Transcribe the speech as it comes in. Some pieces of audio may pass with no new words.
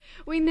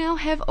We now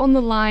have on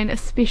the line a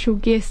special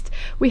guest.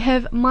 We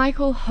have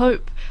Michael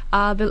Hope.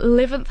 The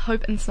 11th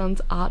Hope and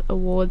Sons Art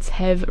Awards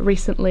have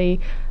recently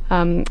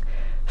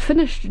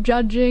finished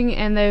judging,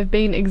 and they've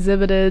been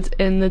exhibited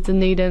in the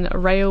Dunedin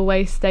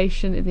Railway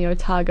Station in the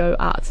Otago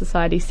Art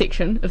Society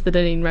section of the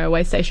Dunedin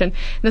Railway Station.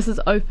 This is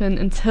open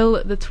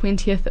until the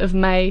 20th of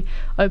May,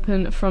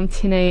 open from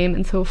 10 a.m.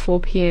 until 4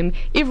 p.m.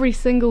 every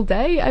single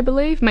day, I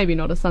believe, maybe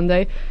not a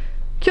Sunday.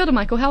 Kia ora,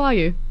 Michael, how are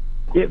you?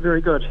 Yeah,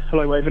 very good.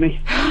 Hello, Waveney.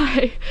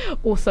 Hi.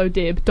 Also,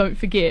 Deb, don't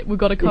forget, we've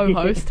got a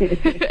co-host.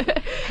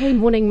 Hey,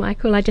 morning,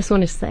 Michael. I just want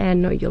to say I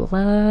know your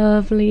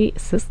lovely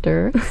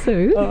sister,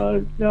 Sue.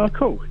 Yeah,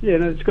 cool. Yeah,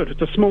 no, it's good.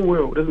 It's a small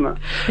world, isn't it?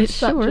 It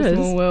Such sure a is.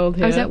 small world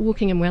here. I was out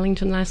walking in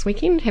Wellington last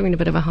weekend, having a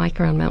bit of a hike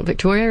around Mount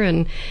Victoria,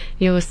 and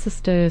your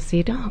sister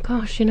said, oh,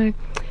 gosh, you know,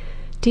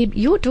 Deb,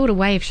 your daughter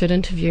Wave should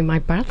interview my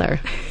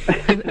brother,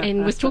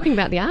 and was talking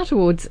about the Art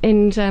Awards.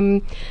 And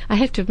I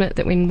have to admit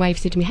that when Wave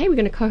said to me, hey, we're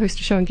going to co-host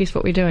a show and guess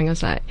what we're doing, I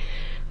was like,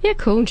 yeah,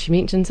 cool. And she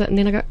mentions it, and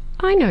then I go,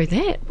 I know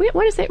that.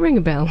 Why does that ring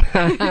a bell?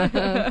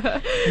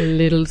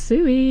 Little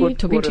Suey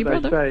talking to your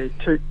brother. What do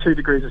they say? Two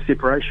degrees of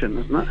separation,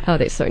 isn't it? Oh,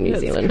 that's so New It's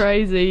Zealand.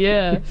 crazy,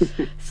 yeah.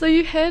 So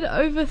you had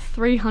over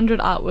 300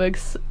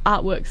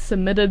 artworks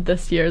submitted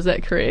this year, is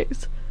that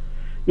correct?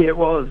 Yeah, it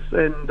was.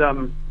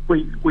 And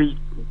we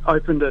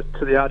opened it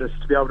to the artists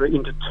to be able to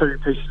enter 2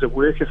 pieces of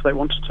work if they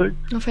wanted to.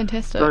 Oh,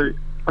 fantastic. So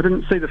I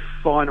didn't see the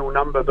final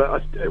number,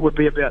 but it would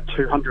be about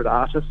 200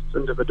 artists,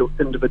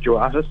 individual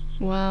artists.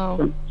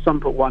 Wow. Some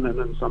put 1 in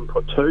and some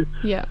put 2.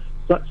 Yeah.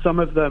 But some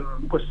of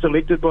them were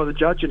selected by the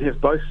judge and have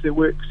both their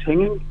works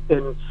hanging,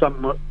 and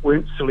some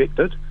weren't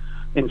selected,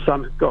 and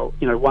some got,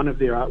 you know, one of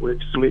their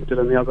artworks selected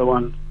and the other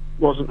one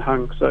wasn't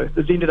hung. So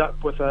it's ended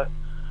up with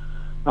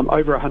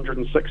over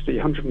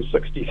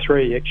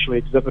 163 actually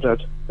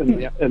exhibited in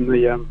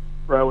the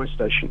railway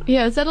station.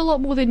 Yeah, is that a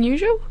lot more than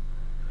usual?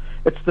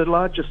 It's the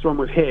largest one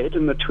we've had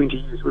in the 20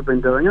 years we've been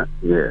doing it.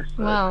 Yeah.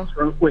 So Wow.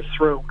 we're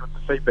thrilled with the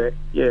feedback.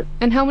 Yeah.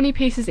 And how many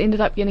pieces ended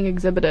up getting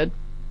exhibited?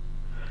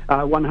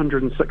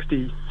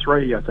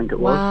 163, I think it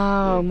was.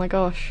 Wow, Yeah. my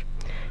gosh.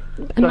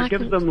 So it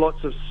gives them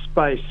lots of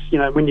space, you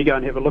know, when you go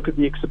and have a look at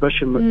the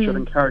exhibition, which I'd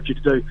encourage you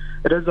to do.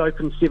 It is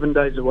open 7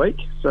 days a week,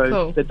 so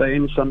Cool. Saturday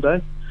and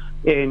Sunday,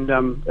 and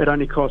it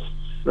only costs,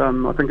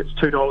 I think it's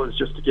 $2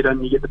 just to get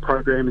in. You get the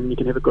program and you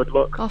can have a good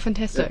look Oh,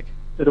 fantastic.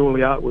 at all the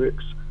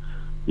artworks.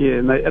 Yeah,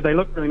 and they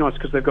look really nice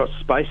because they've got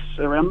space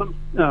around them.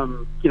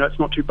 You know, it's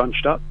not too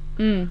bunched up.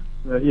 So,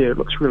 yeah, it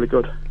looks really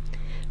good.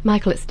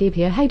 Michael, it's Deb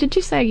here. Hey, did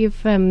you say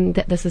you've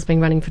that this has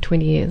been running for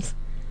 20 years?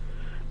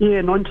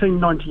 Yeah,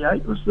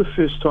 1998 was the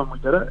first time we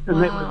did it,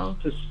 and that Wow.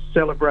 was to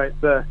celebrate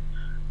the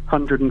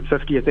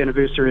 150th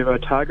anniversary of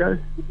Otago,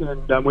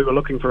 and we were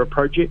looking for a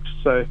project,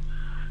 so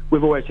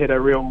we've always had a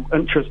real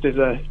interest as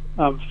a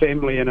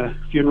family and a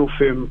funeral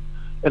firm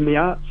in the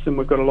arts, and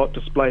we've got a lot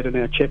displayed in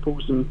our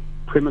chapels and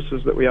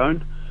premises that we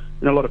own,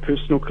 and a lot of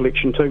personal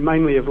collection too,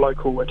 mainly of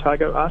local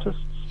Otago artists,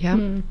 Yeah.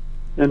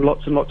 and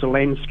lots of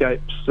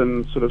landscapes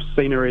and sort of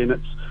scenery, and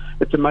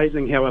it's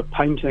amazing how a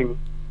painting,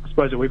 I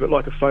suppose a wee bit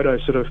like a photo,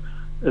 sort of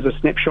is a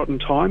snapshot in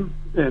time,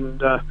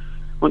 and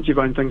once you've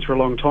owned things for a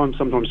long time,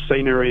 sometimes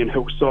scenery and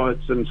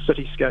hillsides and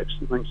cityscapes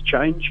and things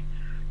change,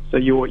 so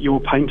your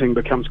painting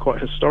becomes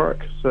quite historic.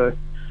 So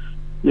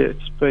yeah,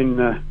 it's been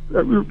a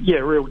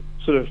real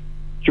sort of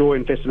joy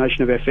and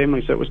fascination of our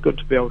family, so it was good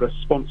to be able to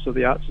sponsor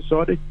the Art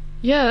Society.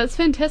 Yeah, that's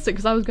fantastic,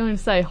 because I was going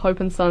to say Hope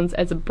and Sons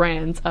as a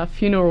brand are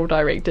funeral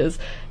directors.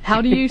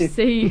 How do you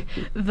see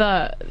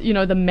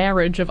the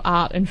marriage of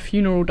art and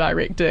funeral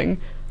directing?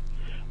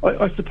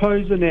 I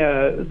suppose in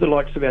the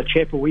likes of our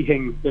chapel, we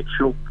hang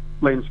actual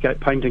landscape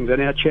paintings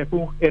in our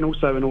chapel and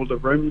also in all the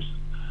rooms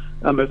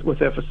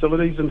with our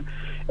facilities, and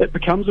it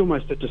becomes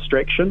almost a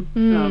distraction.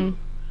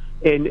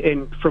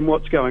 And from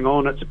what's going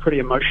on, it's a pretty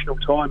emotional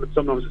time, and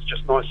sometimes it's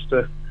just nice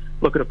to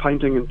look at a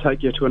painting and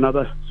take you to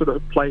another sort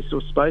of place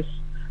or space.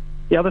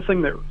 The other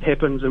thing that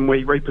happens, and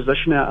we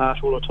reposition our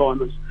art all the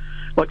time, is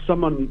like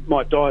someone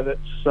might die that's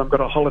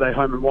got a holiday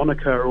home in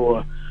Wanaka,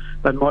 or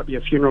there might be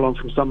a funeral on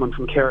from someone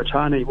from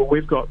Karatani. Well,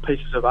 we've got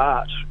pieces of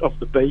art of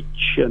the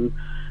beach and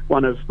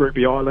one of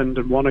Ruby Island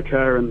and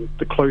Wanaka and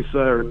the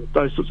Clutha and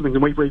those sorts of things,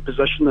 and we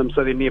reposition them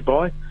so they're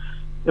nearby.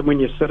 And when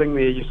you're sitting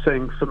there, you're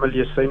seeing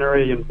familiar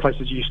scenery and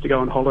places you used to go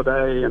on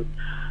holiday,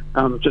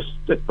 and just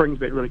it brings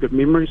back really good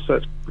memories. So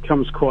it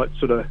becomes quite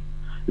sort of,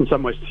 in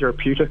some ways,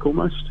 therapeutic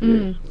almost.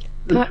 Yeah.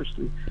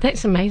 Interesting.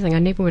 That's amazing. I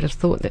never would have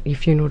thought that your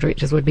funeral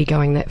directors would be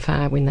going that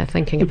far when they're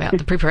thinking about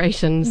the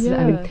preparations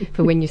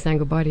for when you're saying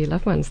goodbye to your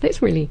loved ones. That's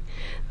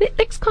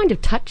that's kind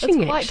of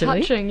touching, It's quite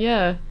actually. touching,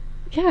 yeah.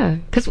 Yeah,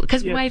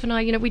 because Wave and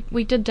I,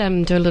 we did do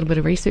a little bit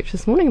of research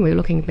this morning, and we were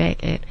looking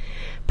back at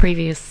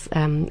previous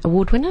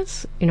award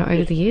winners,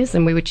 over the years,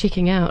 and we were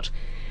checking out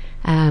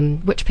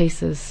which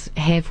pieces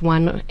have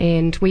won,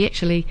 and we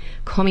actually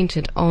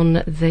commented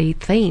on the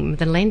theme.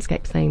 The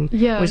landscape theme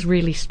was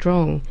really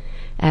strong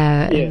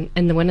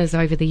in the winners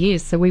over the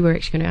years, so we were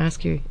actually going to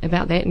ask you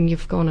about that, and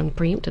you've gone and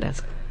preempted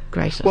us.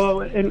 Gracious.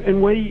 Well, and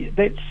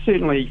that's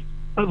certainly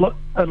a lot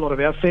of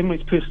our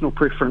family's personal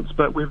preference,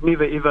 but we've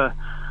never ever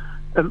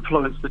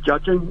influence the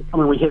judging. I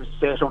mean, we have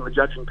sat on the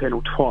judging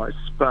panel twice,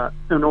 but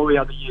in all the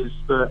other years,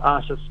 the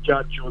artist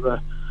judge or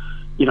the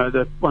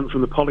one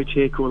from the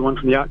Polytech or the one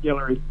from the art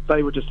gallery,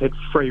 they would just had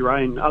free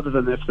reign, other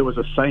than if there was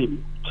a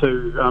theme,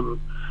 to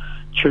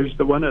choose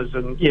the winners.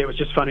 And yeah, it was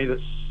just funny that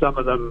some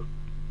of them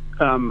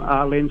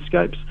are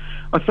landscapes.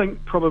 I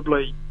think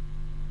probably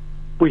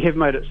we have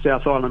made it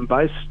South Island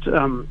based,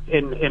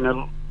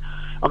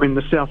 I mean,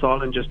 the South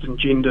Island just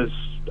engenders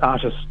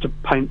artists to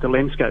paint the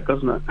landscape,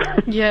 doesn't it?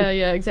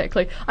 Yeah,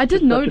 exactly. I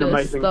did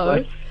notice,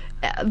 though,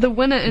 the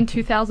winner in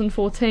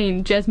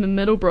 2014, Jasmine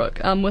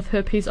Middlebrook, with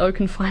her piece "Oh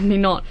Can Find Me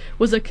Not,"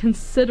 was a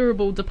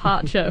considerable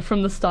departure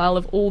from the style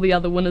of all the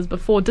other winners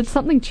before. Did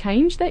something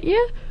change that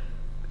year?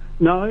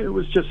 No, it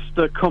was just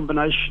a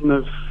combination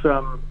of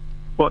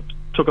what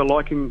took a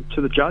liking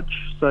to the judge,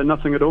 so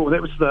nothing at all.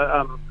 That was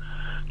the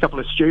couple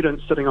of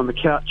students sitting on the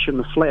couch in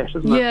the flat,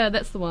 isn't it? Yeah,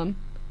 that's the one.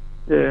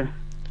 Yeah.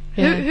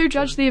 Who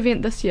judged the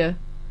event this year?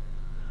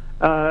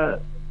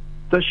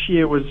 This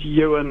year was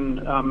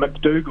Ewan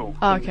McDougall.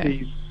 Oh,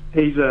 okay.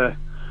 He's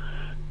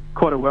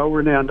quite a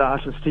well-renowned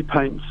artist. He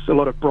paints a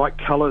lot of bright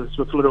colours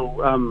with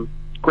little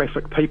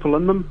graphic people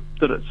in them,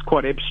 that it's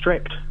quite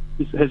abstract.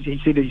 He said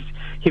he's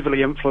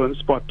heavily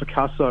influenced by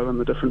Picasso and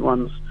the different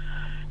ones.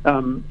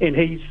 And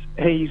he's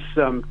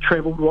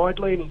travelled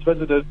widely, and he's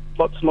visited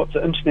lots and lots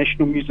of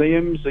international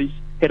museums. He's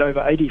had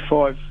over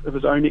 85 of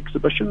his own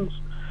exhibitions.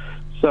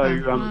 So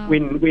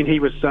when he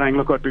was saying,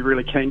 look, I'd be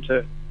really keen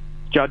to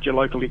judge a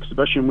local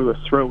exhibition, we were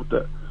thrilled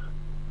that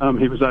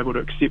he was able to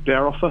accept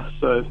our offer.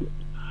 So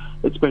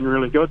it's been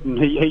really good, and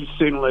he's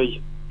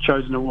certainly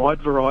chosen a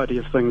wide variety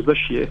of things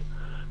this year.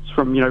 It's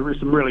from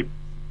some really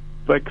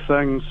big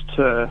things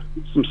to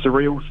some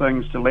surreal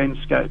things to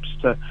landscapes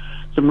to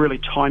some really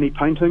tiny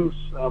paintings.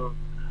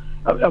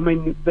 I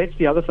mean, that's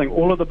the other thing.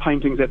 All of the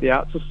paintings at the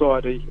Art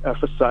Society are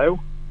for sale,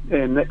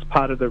 and that's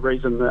part of the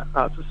reason that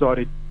Art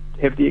Society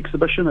have the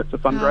exhibition. It's a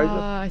fundraiser.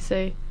 Ah, I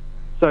see.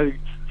 So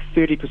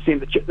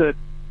 30%, the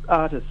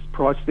artists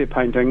price their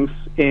paintings,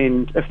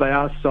 and if they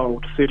are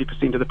sold,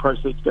 30% of the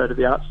proceeds go to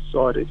the Art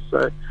Society.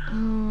 So,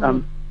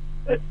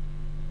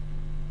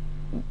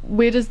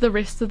 where does the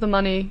rest of the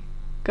money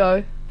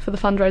go for the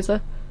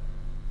fundraiser?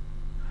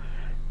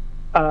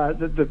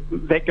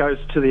 That goes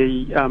to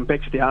the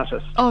back to the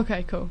artist. Oh,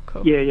 okay, cool.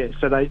 Yeah.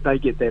 So they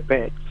get that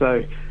back.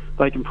 So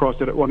they can price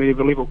it at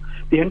whatever level.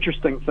 The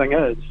interesting thing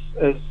is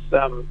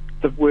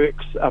the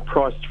works are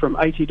priced from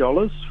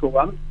 $80 for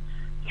one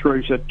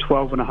through to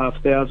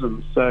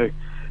 $12,500. So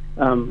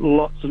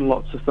lots and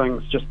lots of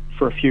things just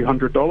for a few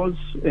 $100s,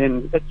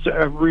 and it's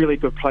a really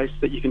good place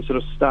that you can sort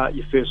of start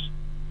your first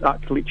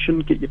art collection,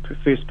 get your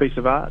first piece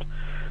of art.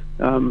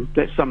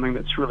 That's something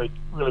that's really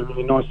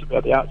nice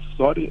about the Art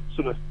Society. It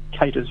sort of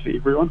caters for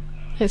everyone.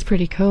 That's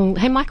pretty cool.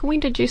 Hey, Michael, when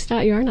did you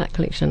start your own art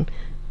collection?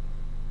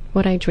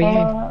 What age were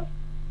you?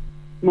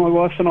 My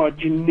wife and I,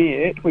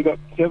 Jeanette, we got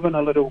given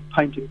a little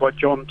painting by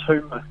John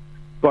Toomer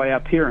by our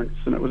parents,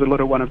 and it was a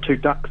little one of two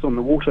ducks on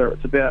the water.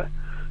 It's about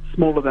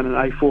smaller than an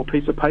A4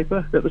 piece of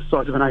paper, about the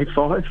size of an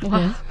A5.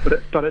 Wow.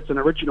 But it's an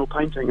original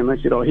painting, and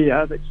they said, "Oh,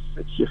 here, that's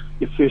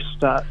your first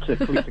start to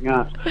collecting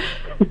art."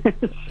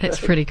 That's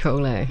pretty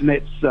cool, eh? And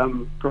that's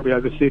probably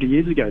over 30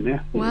 years ago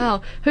now.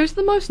 Wow. Who's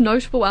the most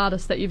notable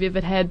artist that you've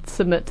ever had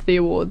submit to the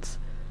awards?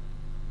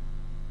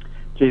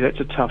 Gee, that's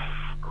a tough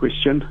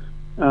question.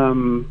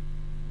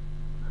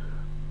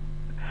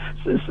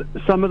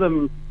 Some of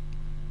them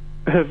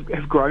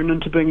have grown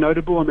into being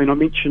notable. I mean, I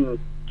mentioned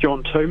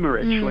John Toomer,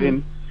 actually,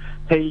 and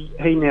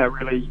he now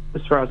really,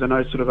 as far as I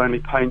know, sort of only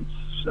paints,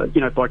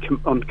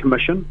 on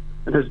commission,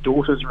 and his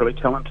daughter's really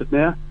talented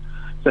now,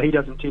 so he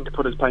doesn't tend to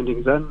put his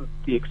paintings in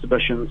the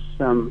exhibitions.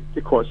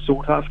 They're quite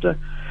sought after.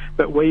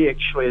 But we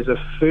actually, as a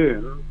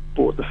firm,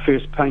 bought the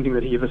first painting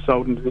that he ever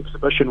sold into the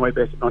exhibition way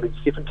back in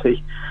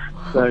 1970.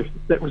 Wow. So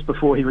that was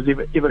before he was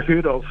ever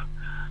heard of.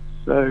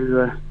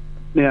 So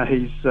now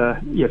he's,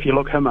 if you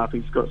look him up,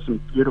 he's got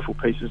some beautiful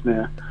pieces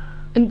now.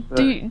 And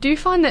do you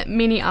find that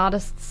many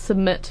artists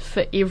submit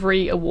for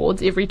every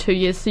awards every 2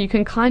 years, so you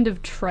can kind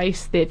of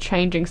trace their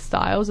changing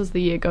styles as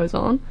the year goes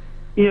on?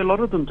 Yeah, a lot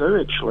of them do,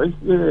 actually.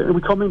 Yeah,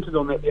 we commented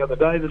on that the other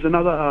day. There's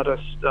another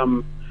artist,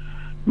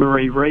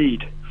 Marie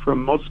Reid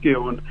from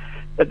Mosgiel, and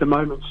at the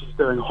moment she's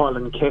doing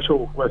Highland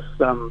cattle with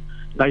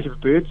native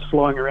birds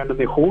flying around in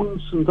their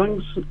horns and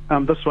things.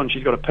 This one,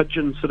 she's got a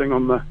pigeon sitting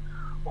on the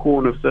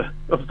horn of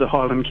the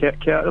Highland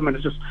cow. I mean,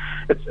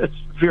 it's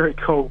very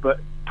cool. But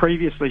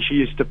previously, she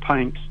used to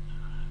paint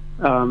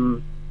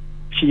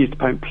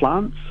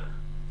plants,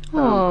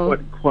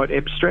 quite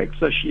abstract.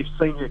 So you've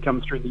seen her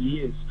come through the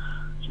years.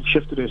 She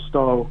shifted her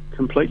style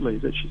completely.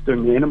 That she's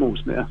doing the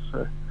animals now.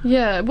 So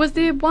yeah, was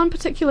there one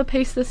particular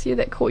piece this year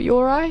that caught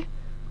your eye?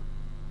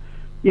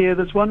 Yeah,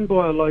 there's one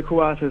by a local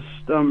artist,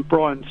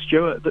 Brian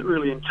Stewart, that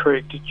really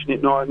intrigued Jeanette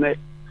and I, and that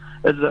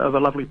is of a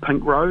lovely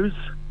pink rose.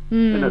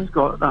 And it's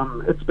got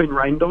it's been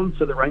rained on,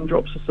 so the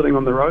raindrops are sitting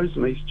on the rose,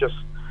 and he's just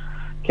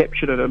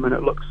captured it. I mean,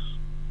 it looks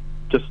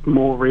just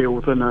more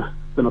real than a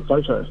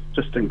photo.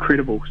 Just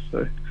incredible.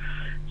 So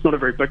It's not a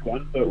very big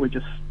one, but we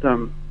just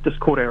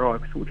caught our eye.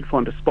 We thought we could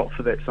find a spot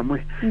for that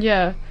somewhere.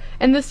 Yeah.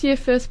 And this year,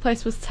 first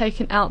place was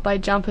taken out by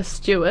Jumper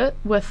Stewart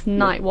with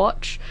Night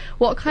Watch.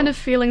 What kind of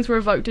feelings were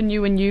evoked in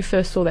you when you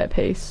first saw that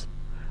piece?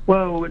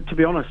 Well, to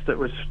be honest, it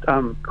was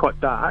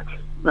quite dark.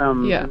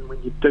 And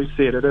when you do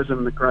see it, it is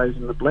in the greys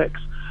and the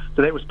blacks.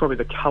 So that was probably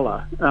the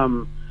colour.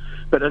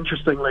 But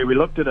interestingly, we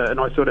looked at it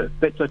and I thought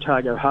that's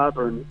Otago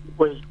Harbour, and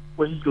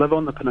we live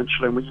on the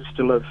peninsula and we used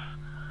to live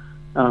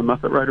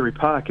up at Rotary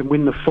Park, and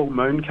when the full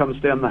moon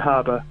comes down the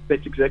harbour,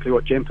 that's exactly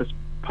what Jumper's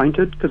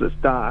painted, because it's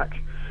dark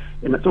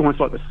and it's almost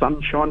like the sun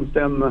shines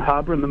down the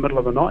harbour in the middle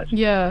of the night.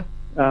 Yeah.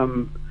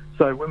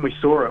 So when we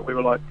saw it, we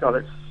were like, oh,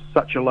 that's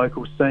such a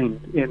local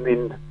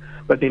scene.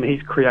 But then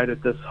he's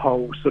created this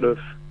whole sort of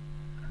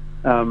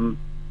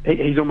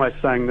he's almost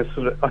saying this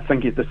sort of, I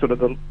think the sort of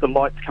the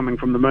lights coming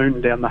from the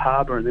moon down the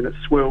harbour, and then it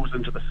swirls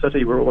into the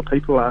city where all the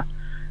people are.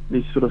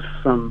 And he's sort of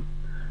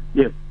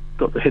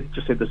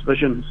just had this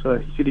vision. So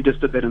he said he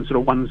just did that in sort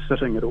of one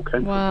sitting. It all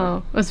came.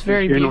 Wow, that's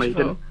very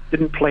beautiful.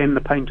 Didn't plan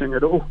the painting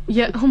at all.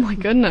 Yeah. Oh my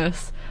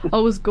goodness. Oh,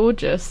 it was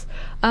gorgeous.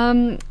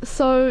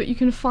 So you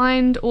can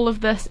find all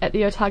of this at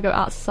the Otago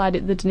Art Society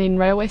at the Dunedin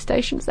Railway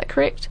Station. Is that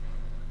correct?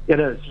 It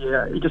is.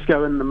 Yeah. You just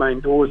go in the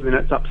main doors, and then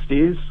it's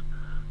upstairs.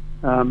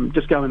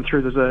 Just going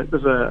through,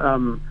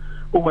 there's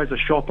always a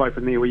shop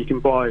open there where you can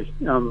buy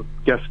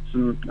gifts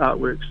and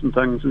artworks and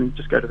things, and you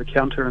just go to the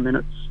counter, and then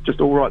it's just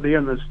all right there.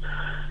 And there's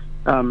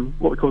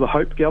what we call the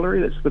Hope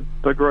Gallery. That's the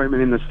big room,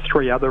 and then there's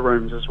 3 other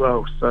rooms as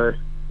well. So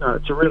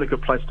it's a really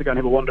good place to go and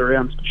have a wander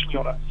around, especially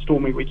on a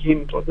stormy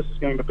weekend like this is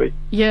going to be.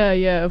 Yeah,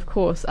 of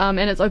course. And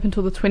it's open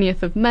till the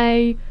 20th of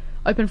May.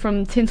 Open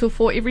from 10 till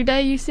 4 every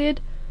day, you said?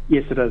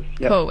 Yes, it is.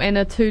 Yep. Cool. And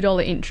a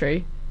 $2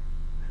 entry.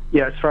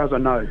 Yeah, as far as I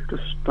know.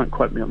 Just don't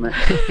quote me on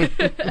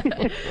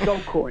that.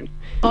 Gold coin.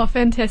 Oh,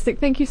 fantastic.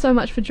 Thank you so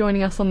much for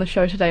joining us on the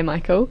show today,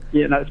 Michael.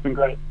 Yeah, no, it's been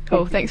great.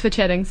 Cool. Thanks for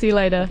chatting. See you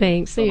later.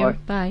 Thanks. See you. Bye.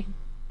 Bye.